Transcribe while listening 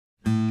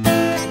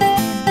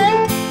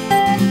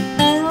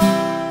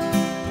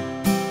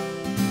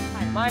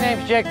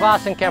Jake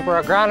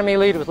Vossenkemper, Agronomy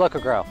Lead with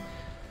Liqui-Grow.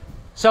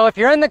 So if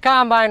you're in the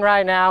combine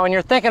right now and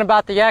you're thinking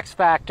about the X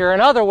factor,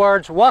 in other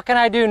words, what can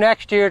I do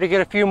next year to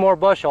get a few more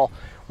bushel?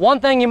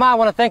 One thing you might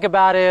want to think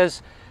about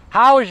is,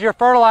 how is your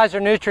fertilizer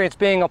nutrients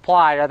being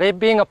applied? Are they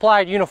being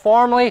applied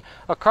uniformly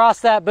across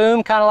that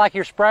boom, kind of like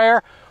your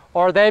sprayer,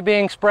 or are they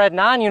being spread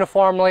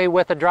non-uniformly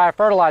with a dry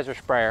fertilizer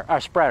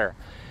spreader?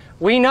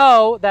 We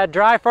know that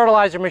dry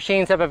fertilizer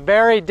machines have a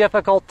very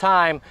difficult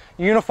time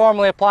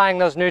uniformly applying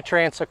those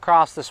nutrients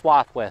across the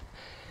swath width.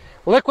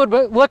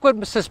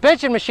 Liquid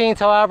suspension machines,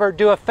 however,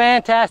 do a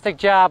fantastic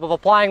job of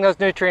applying those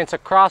nutrients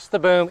across the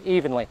boom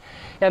evenly.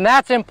 And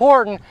that's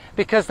important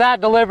because that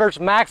delivers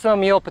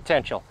maximum yield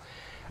potential.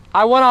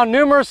 I went on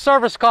numerous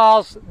service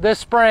calls this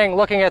spring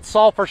looking at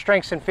sulfur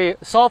streaks in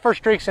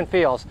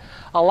fields.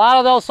 A lot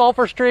of those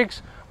sulfur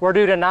streaks were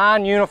due to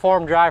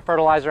non-uniform dry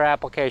fertilizer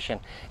application.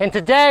 And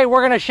today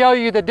we're going to show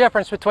you the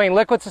difference between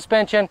liquid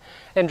suspension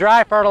and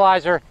dry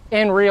fertilizer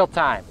in real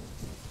time.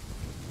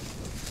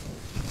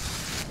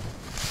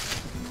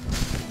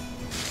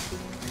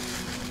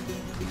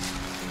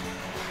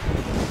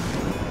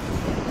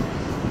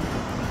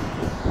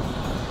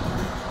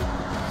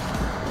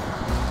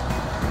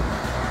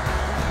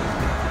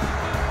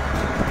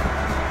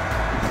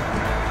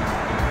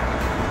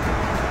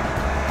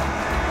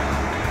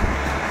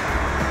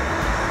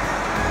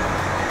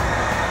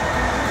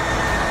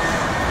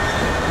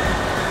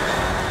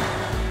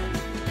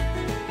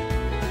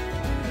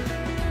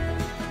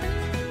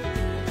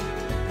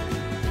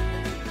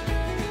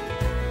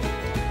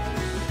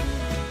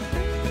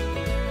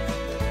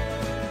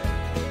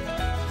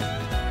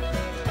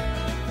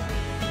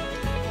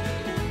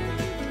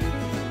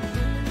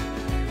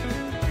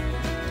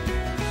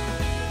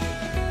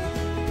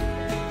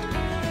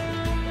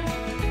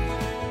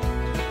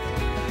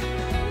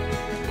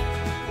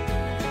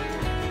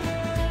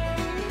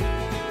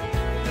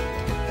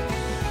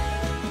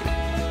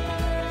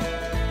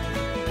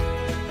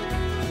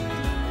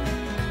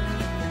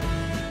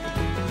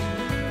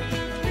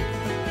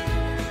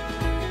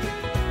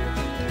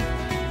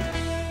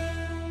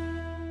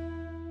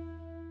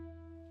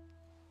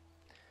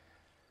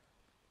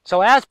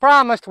 So as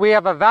promised, we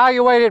have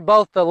evaluated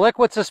both the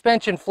liquid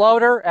suspension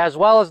floater as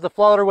well as the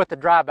floater with the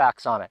dry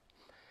box on it.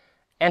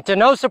 And to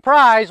no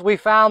surprise, we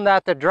found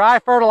that the dry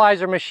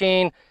fertilizer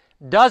machine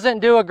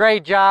doesn't do a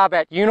great job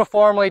at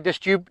uniformly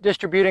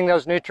distributing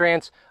those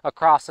nutrients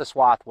across the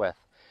swath width.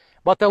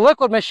 But the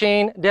liquid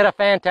machine did a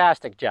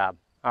fantastic job,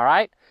 all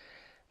right?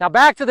 Now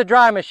back to the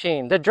dry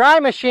machine. The dry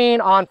machine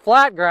on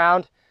flat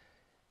ground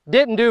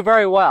didn't do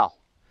very well.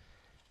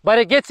 But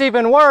it gets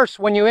even worse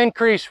when you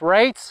increase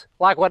rates,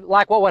 like what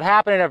would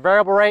happen in a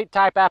variable rate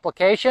type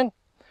application,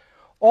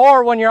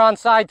 or when you're on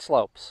side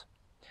slopes.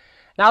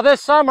 Now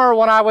this summer,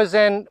 when I was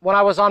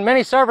on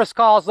many service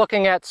calls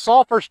looking at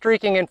sulfur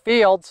streaking in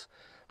fields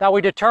that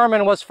we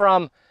determined was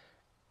from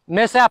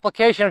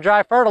misapplication of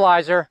dry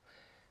fertilizer,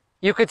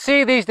 you could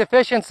see these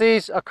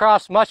deficiencies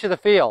across much of the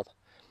field.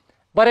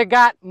 But it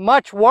got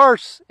much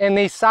worse in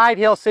these side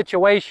hill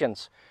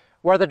situations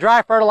where the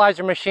dry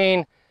fertilizer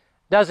machine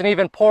does an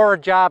even poorer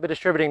job of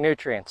distributing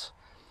nutrients.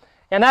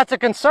 And that's a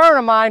concern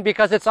of mine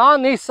because it's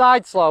on these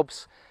side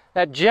slopes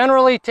that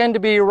generally tend to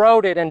be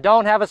eroded and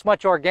don't have as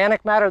much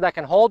organic matter that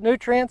can hold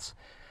nutrients.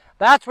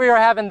 That's where you're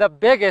having the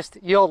biggest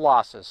yield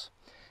losses.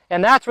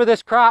 And that's where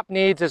this crop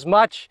needs as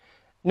much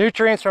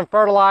nutrients from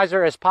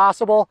fertilizer as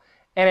possible,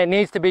 and it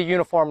needs to be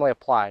uniformly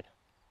applied.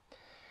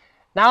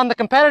 Now in the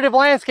competitive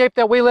landscape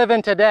that we live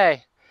in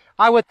today,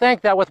 I would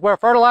think that with where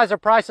fertilizer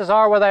prices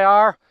are where they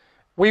are,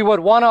 we would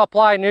want to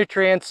apply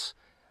nutrients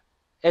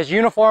as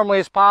uniformly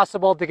as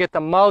possible to get the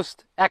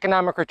most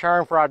economic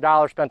return for our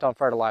dollar spent on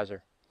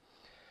fertilizer.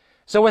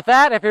 So with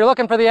that, if you're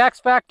looking for the X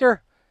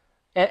factor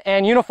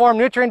and uniform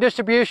nutrient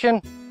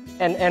distribution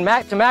and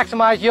to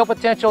maximize yield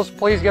potentials,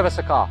 please give us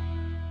a call.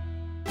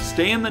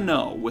 Stay in the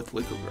know with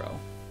Liqui-Grow.